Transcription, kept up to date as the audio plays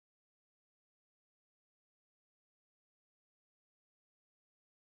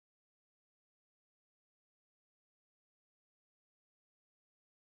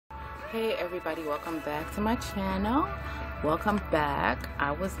Hey everybody, welcome back to my channel. Welcome back.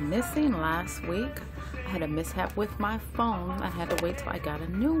 I was missing last week. I had a mishap with my phone. I had to wait till I got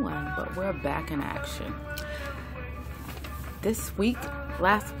a new one, but we're back in action.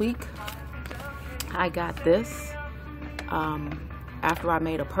 Last week, I got this after I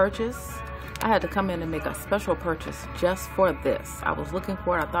made a purchase. I had to come in and make a special purchase just for this. I was looking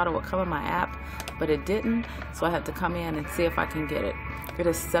for it. I thought it would come in my app, but it didn't. So I had to come in and see if I can get it. It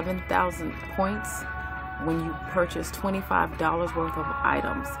is 7,000 points when you purchase $25 worth of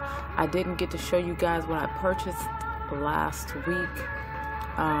items. I didn't get to show you guys what I purchased last week.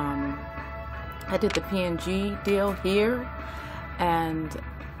 I did the P&G deal here, and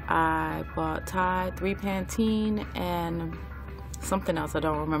I bought Tide, 3 Pantene, and something else I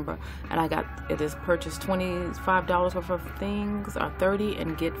don't remember, and it is purchased $25 worth of things, or 30,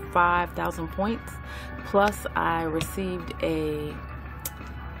 and get 5,000 points. Plus I received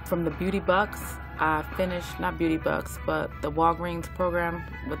from the Beauty Bucks. I finished, not Beauty Bucks, but the Walgreens program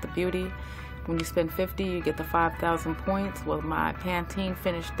with the beauty. When you spend 50, you get the 5,000 points. Well, my Pantene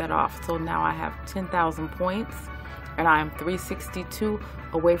finished that off, so now I have 10,000 points, and I am 362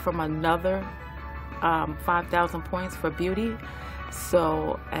 away from another 5,000 points for beauty.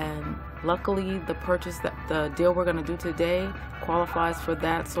 So, and luckily the deal we're gonna do today qualifies for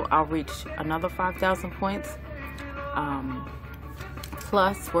that, so I'll reach another 5,000 points.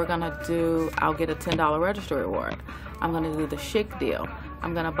 Plus I'll get a $10 register reward. I'm gonna do the Schick deal.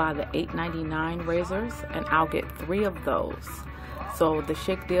 I'm gonna buy the $8.99 razors, and I'll get 3 of those. So the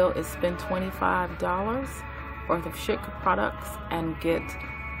Schick deal is spend $25 worth of Schick products and get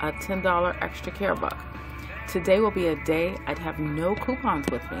a $10 extra care buck. Today will be a day I'd have no coupons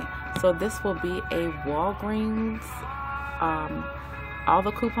with me, so this will be a Walgreens. All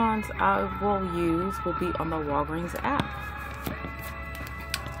the coupons I will use will be on the Walgreens app.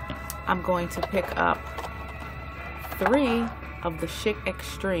 I'm going to pick up 3 of the Schick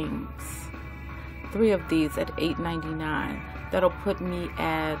Extremes, 3 of these at $8.99. That'll put me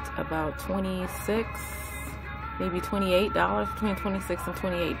at about $26, maybe $28, between $26 and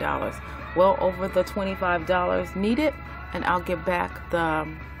 $28. Well over the $25 needed, and I'll get back the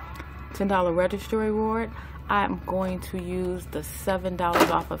 $10 register reward. I'm going to use the $7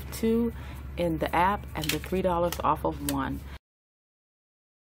 off of 2 in the app and the $3 off of 1.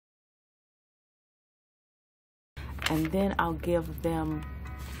 And then I'll give them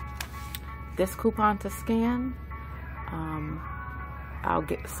this coupon to scan.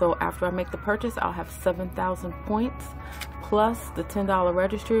 So after I make the purchase, I'll have 7,000 points plus the $10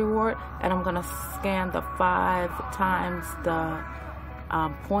 registry reward, and I'm gonna scan the 5 times the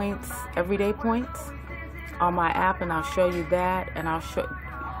points, everyday points, on my app, and I'll show you that, and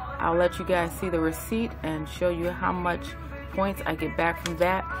I'll let you guys see the receipt and show you how much points I get back from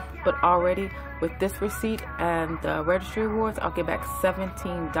that. But already with this receipt and the registry rewards, I'll get back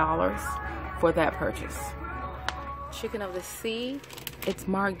 $17 for that purchase. Chicken of the Sea, it's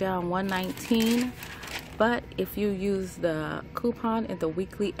marked down $1.19, but if you use the coupon in the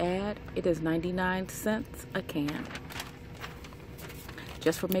weekly ad, it is 99 cents a can.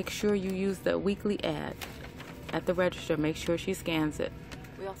 Just make sure you use the weekly ad at the register. Make sure she scans it.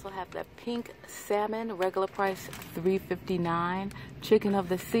 We also have the pink salmon, regular price $3.59, Chicken of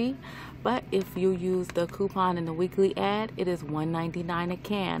the Sea. But if you use the coupon in the weekly ad, it is $1.99 a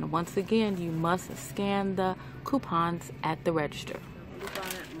can. Once again, you must scan the coupons at the register.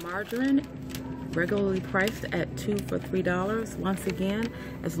 Margarine, regularly priced at 2 for $3. Once again,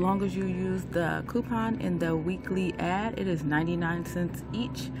 as long as you use the coupon in the weekly ad, it is 99 cents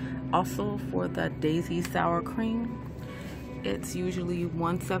each. Also for the Daisy sour cream, it's usually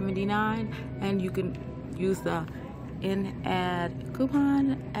 $1.79, and you can use the in-ad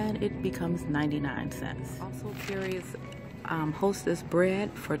coupon and it becomes 99 cents. Also carries Hostess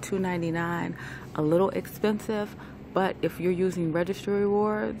bread for $2.99, a little expensive, but if you're using registry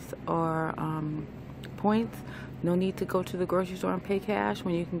rewards or points, no need to go to the grocery store and pay cash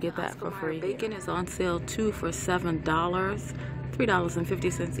when you can get that for free. Bacon is on sale too for $7,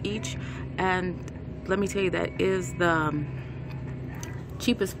 $3.50 each, and let me tell you, that is the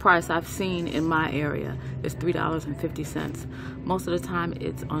cheapest price I've seen in my area. Is $3.50. Most of the time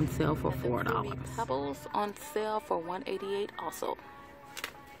it's on sale for $4. Pebbles on sale for $1.88 also.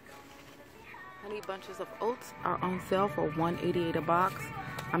 Honey Bunches of Oats are on sale for $1.88 a box.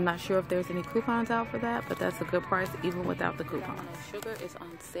 I'm not sure if there's any coupons out for that, but that's a good price even without the coupons. Sugar is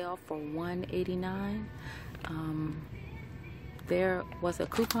on sale for $1.89. There was a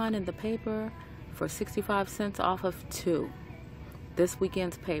coupon in the paper for 65 cents off of 2. This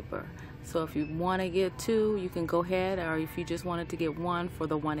weekend's paper. So if you want to get 2, you can go ahead, or if you just wanted to get 1 for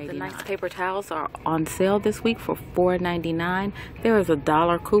the $1.89. The nice paper towels are on sale this week for $4.99. There is a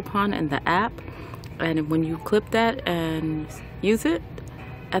 $1 coupon in the app, and when you clip that and use it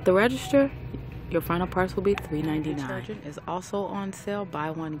at the register, your final price will be $3.99. Detergent is also on sale.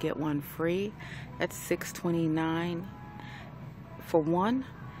 Buy one, get one free. That's $6.29 for one.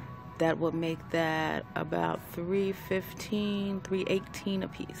 That would make that about $3.15, $3.18 a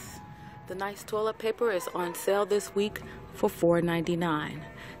piece. The nice toilet paper is on sale this week for $4.99.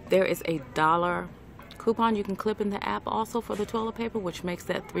 There is a $1 coupon you can clip in the app also for the toilet paper, which makes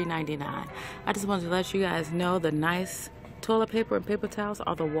that $3.99. I just wanted to let you guys know the nice toilet paper and paper towels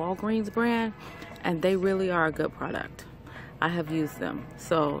are the Walgreens brand, and they really are a good product. I have used them,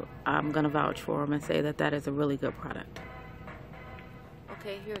 so I'm gonna vouch for them and say that that is a really good product.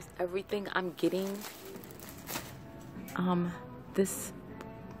 Okay, here's everything I'm getting this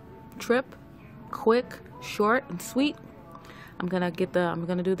trip. Quick, short, and sweet. I'm gonna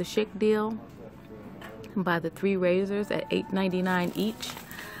do the chic deal and buy the 3 razors at $8.99 each.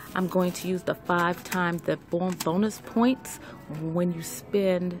 I'm going to use the 5 times the bonus points when you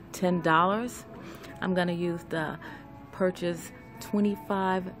spend $10. I'm gonna use the purchase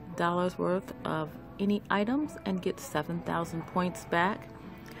 $25 worth of any items and get 7,000 points back.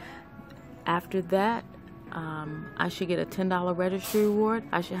 After that, I should get a $10 registry reward.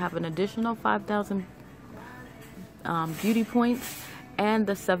 I should have an additional 5,000 beauty points and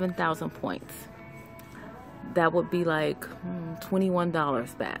the 7,000 points. That would be like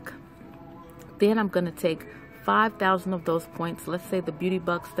 $21 back. Then I'm going to take 5,000 of those points, let's say the beauty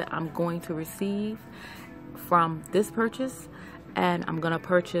bucks that I'm going to receive from this purchase, and I'm going to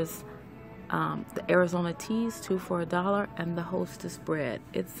purchase the Arizona teas, 2 for $1, and the Hostess bread.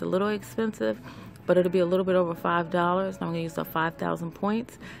 It's a little expensive, but it'll be a little bit over $5. I'm going to use the 5,000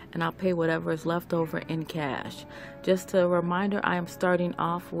 points, and I'll pay whatever is left over in cash. Just a reminder, I am starting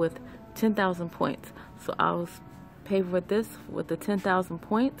off with 10,000 points. So I'll pay for this with the 10,000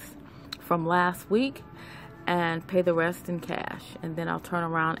 points from last week and pay the rest in cash. And then I'll turn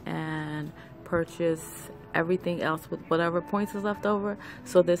around and purchase everything else with whatever points is left over.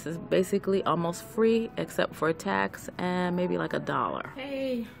 So this is basically almost free except for tax and maybe like $1.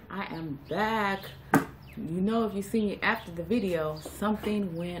 Hey, I am back. You know, if you see me after the video,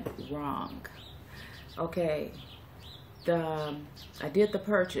 something went wrong. Okay, I did the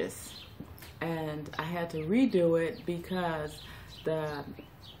purchase and I had to redo it because the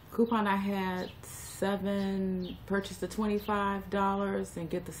coupon I had purchase the $25 and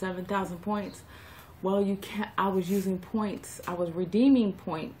get the 7,000 points. Well, you can't. I was using points. I was redeeming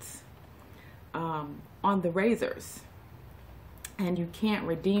points on the razors, and you can't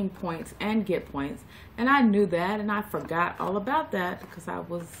redeem points and get points. And I knew that, and I forgot all about that because I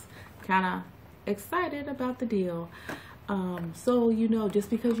was kind of excited about the deal. So, you know, just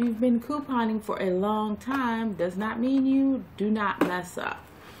because you've been couponing for a long time does not mean you do not mess up.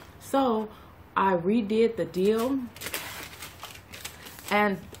 So I redid the deal,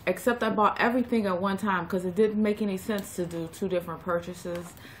 and except I bought everything at one time because it didn't make any sense to do 2 different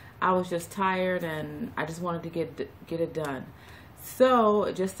purchases. I was just tired and I just wanted to get it done.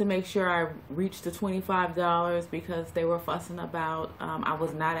 So just to make sure I reached the $25 because they were fussing about I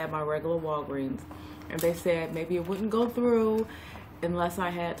was not at my regular Walgreens, and they said maybe it wouldn't go through unless I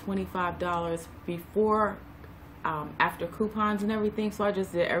had $25 before after coupons and everything. So I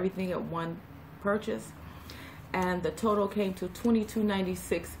just did everything at one purchase, and the total came to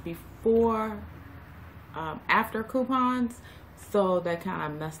 $22.96 before after coupons. So that kind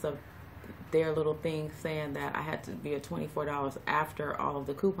of messed up their little thing saying that I had to be at $24 after all of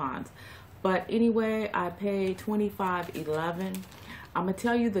the coupons. But anyway, I paid $25.11. I'm gonna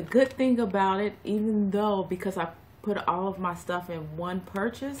tell you the good thing about it, even though because I put all of my stuff in one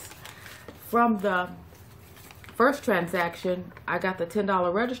purchase, from the first transaction I got the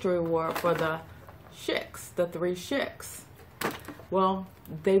 $10 registry reward for the Chics, the 3 Chics. Well,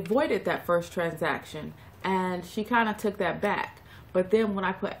 they voided that first transaction and she kind of took that back. But then when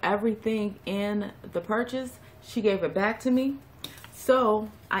I put everything in the purchase, she gave it back to me. So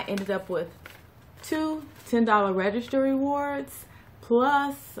I ended up with 2 $10 registry rewards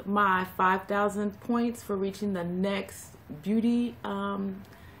plus my 5,000 points for reaching the next beauty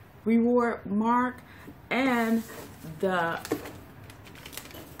reward mark, and I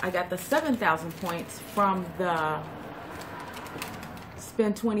got the 7,000 points from the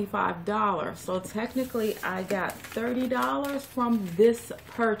spend $25. So technically I got $30 from this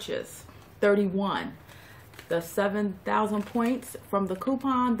purchase, 31. The 7,000 points from the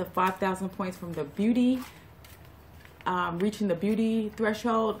coupon, the 5,000 points from the beauty, reaching the beauty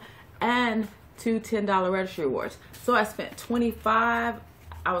threshold, and 2 $10 registry rewards. So I spent $25.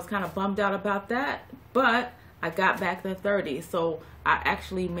 I was kind of bummed out about that, but I got back the 30. So I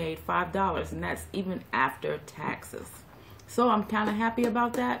actually made $5, and that's even after taxes. So I'm kind of happy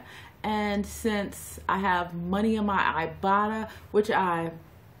about that. And since I have money in my Ibotta, which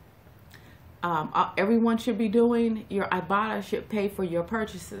everyone should be doing, your Ibotta should pay for your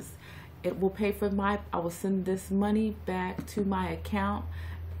purchases. It will pay for I will send this money back to my account.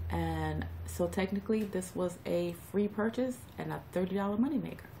 And so technically this was a free purchase and a $30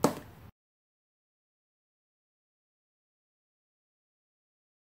 moneymaker.